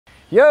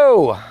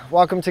Yo,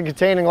 welcome to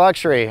Containing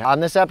Luxury. On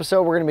this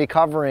episode, we're going to be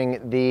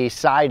covering the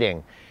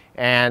siding,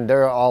 and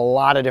there are a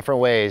lot of different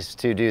ways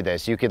to do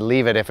this. You could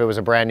leave it if it was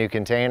a brand new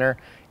container.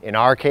 In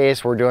our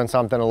case, we're doing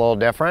something a little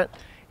different,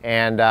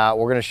 and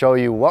we're going to show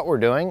you what we're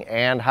doing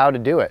and how to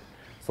do it.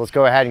 So let's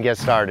go ahead and get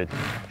started.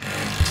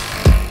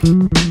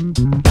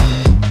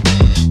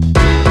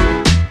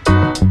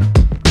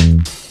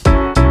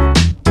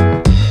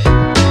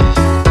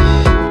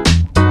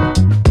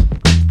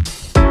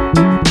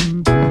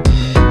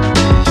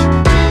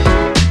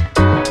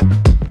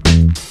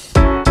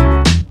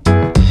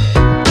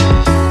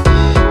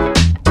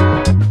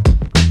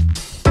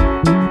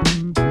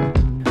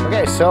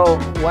 So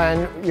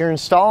when you're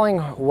installing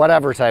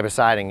whatever type of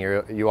siding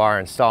you are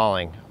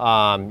installing,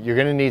 you're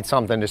going to need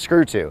something to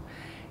screw to.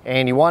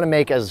 And you want to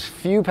make as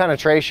few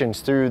penetrations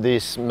through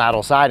this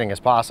metal siding as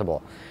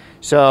possible.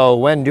 So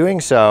when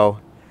doing so,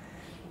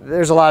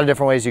 there's a lot of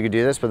different ways you could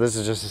do this, but this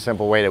is just a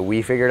simple way that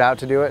we figured out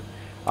to do it.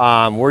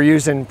 We're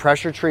using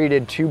pressure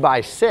treated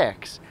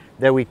 2x6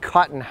 that we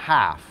cut in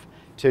half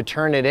to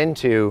turn it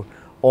into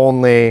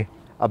only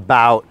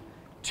about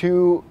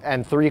 2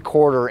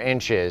 3/4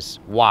 inches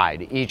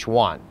wide each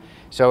one.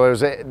 So it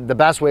was the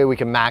best way we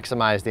can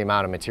maximize the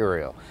amount of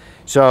material.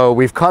 So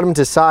we've cut them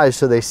to size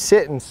so they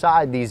sit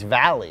inside these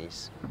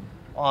valleys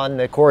on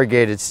the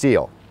corrugated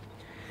steel.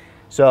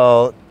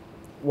 So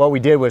what we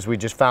did was we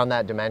just found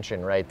that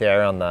dimension right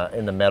there in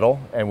the middle,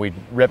 and we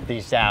ripped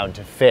these down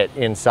to fit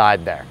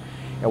inside there.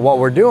 And what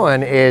we're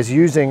doing is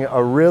using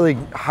a really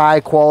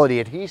high quality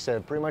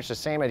adhesive, pretty much the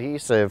same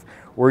adhesive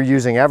we're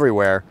using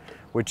everywhere,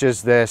 which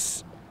is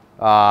this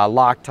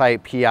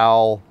Loctite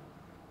PL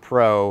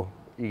Pro.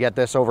 You get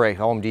this over at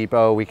Home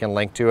Depot. We can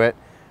link to it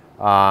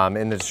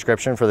in the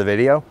description for the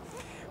video.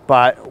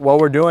 But what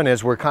we're doing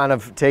is we're kind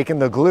of taking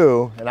the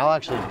glue, and I'll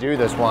actually do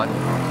this one.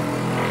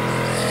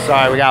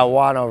 Sorry, we got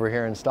Juan over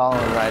here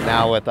installing right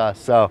now with us.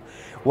 So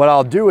what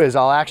I'll do is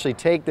I'll actually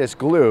take this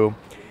glue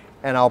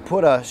and I'll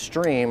put a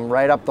stream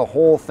right up the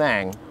whole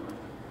thing.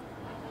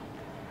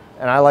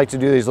 And I like to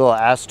do these little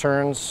S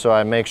turns so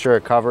I make sure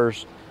it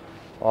covers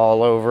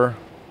all over.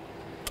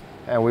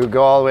 And we would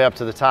go all the way up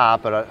to the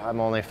top, but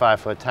I'm only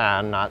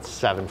 5'10", not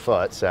 7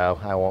 foot, so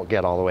I won't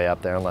get all the way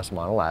up there unless I'm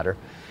on a ladder.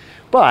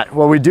 But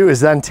what we do is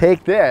then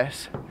take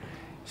this,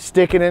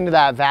 stick it into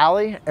that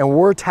valley, and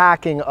we're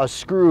tacking a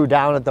screw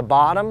down at the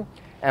bottom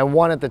and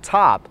one at the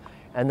top.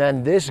 And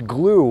then this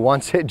glue,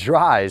 once it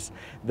dries,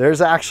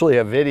 there's actually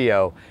a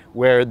video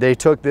where they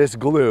took this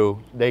glue,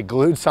 they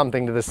glued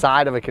something to the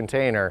side of a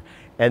container,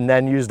 and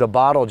then used a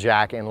bottle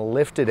jack and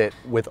lifted it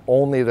with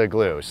only the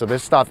glue. So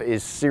this stuff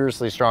is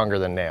seriously stronger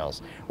than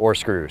nails or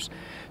screws.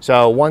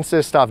 So once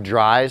this stuff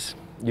dries,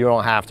 you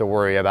don't have to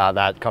worry about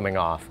that coming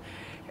off.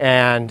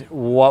 And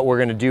what we're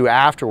gonna do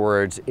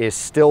afterwards is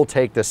still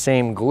take the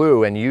same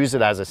glue and use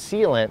it as a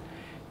sealant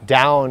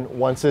down.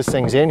 Once this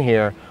thing's in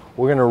here,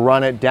 we're gonna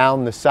run it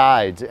down the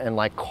sides and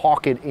like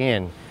caulk it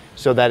in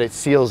so that it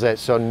seals it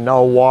so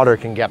no water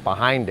can get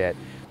behind it.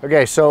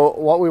 Okay, so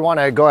what we want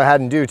to go ahead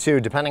and do too,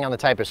 depending on the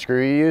type of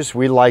screw you use,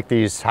 we like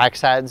these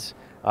hex heads.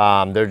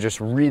 They're just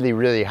really,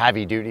 really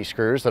heavy duty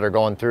screws that are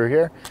going through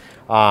here.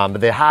 But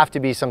they have to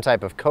be some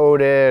type of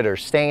coated or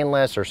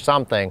stainless or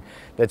something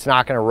that's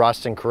not going to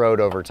rust and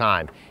corrode over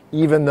time.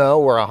 Even though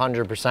we're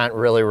 100%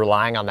 really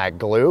relying on that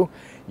glue,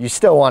 you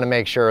still want to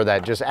make sure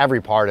that just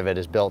every part of it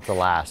is built to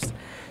last.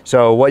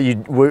 So what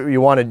you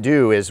want to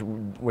do is,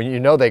 when you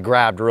know they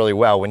grabbed really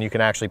well, when you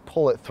can actually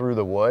pull it through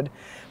the wood,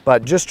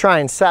 but just try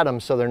and set them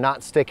so they're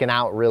not sticking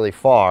out really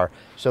far,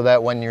 so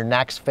that when your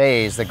next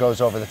phase that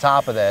goes over the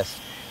top of this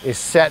is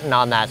setting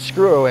on that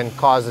screw and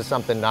causes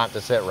something not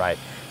to sit right.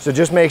 So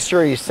just make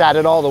sure you set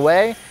it all the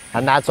way,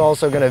 and that's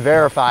also going to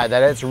verify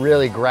that it's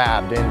really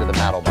grabbed into the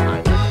metal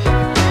behind it.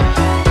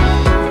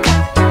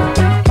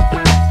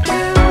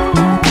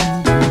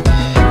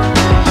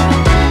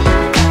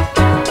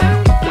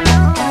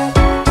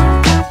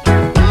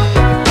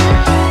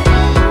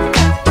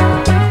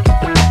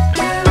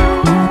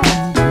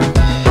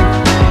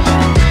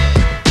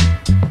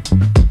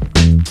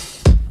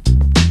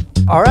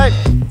 All right,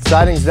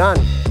 siding's done.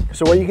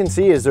 So what you can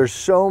see is there's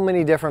so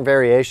many different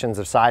variations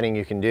of siding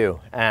you can do.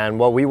 And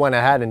what we went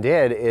ahead and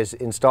did is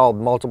installed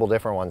multiple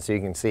different ones. So you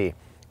can see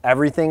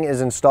everything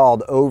is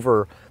installed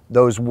over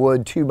those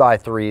wood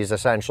 2x3s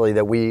essentially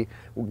that we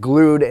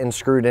glued and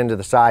screwed into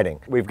the siding.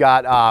 We've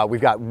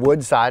got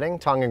wood siding,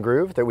 tongue and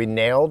groove, that we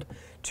nailed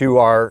to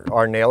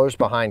our nailers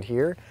behind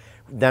here.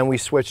 Then we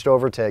switched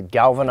over to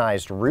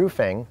galvanized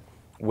roofing,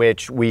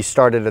 which we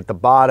started at the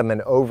bottom and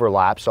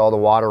overlaps, so all the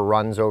water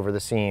runs over the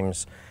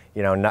seams,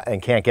 you know,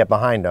 and can't get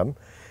behind them.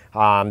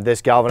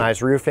 This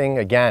galvanized roofing,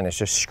 again, is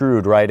just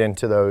screwed right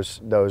into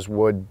those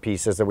wood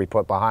pieces that we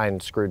put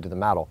behind, screwed to the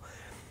metal.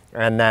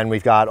 And then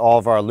we've got all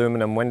of our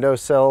aluminum window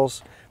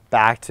sills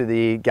back to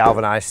the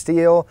galvanized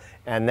steel,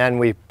 and then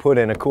we put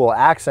in a cool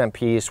accent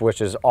piece, which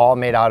is all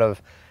made out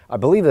of, I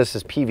believe this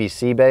is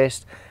PVC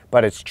based,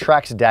 but it's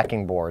Trex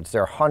decking boards.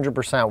 They're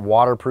 100%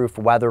 waterproof,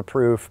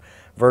 weatherproof,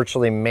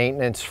 virtually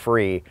maintenance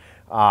free.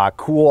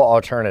 cool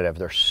alternative.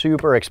 They're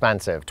super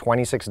expensive,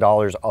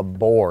 $26 a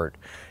board.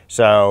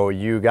 So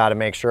you got to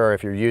make sure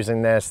if you're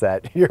using this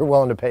that you're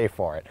willing to pay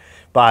for it.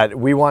 But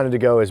we wanted to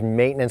go as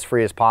maintenance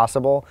free as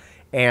possible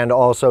and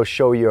also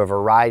show you a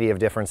variety of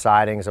different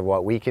sidings of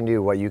what we can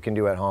do, what you can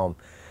do at home.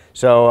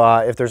 So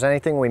if there's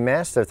anything we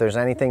missed, if there's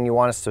anything you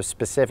want us to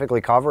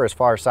specifically cover as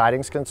far as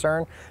siding's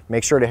concerned,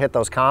 make sure to hit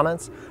those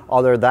comments.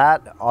 Other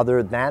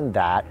than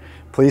that,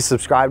 please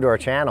subscribe to our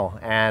channel,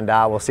 and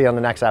we'll see you on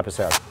the next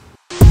episode.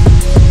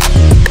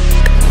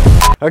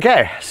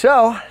 Okay,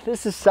 so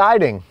this is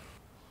siding.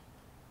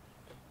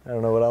 I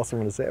don't know what else I'm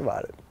gonna say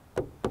about it.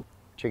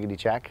 Chickadee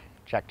check,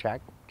 check, check,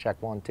 check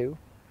 1, 2.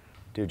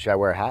 Dude, should I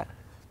wear a hat?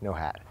 No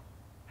hat.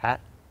 Hat?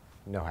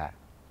 No hat.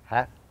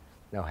 Hat?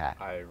 No hat.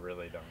 I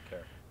really don't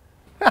care.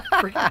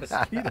 Freaking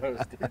mosquitoes,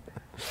 dude.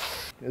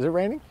 Is it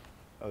raining?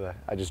 Oh,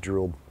 I just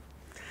drooled.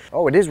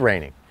 Oh, it is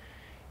raining.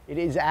 It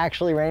is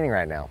actually raining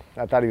right now.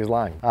 I thought he was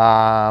lying.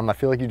 I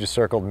feel like you just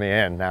circled me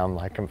in. Now I'm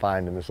like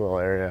confined in this little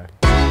area.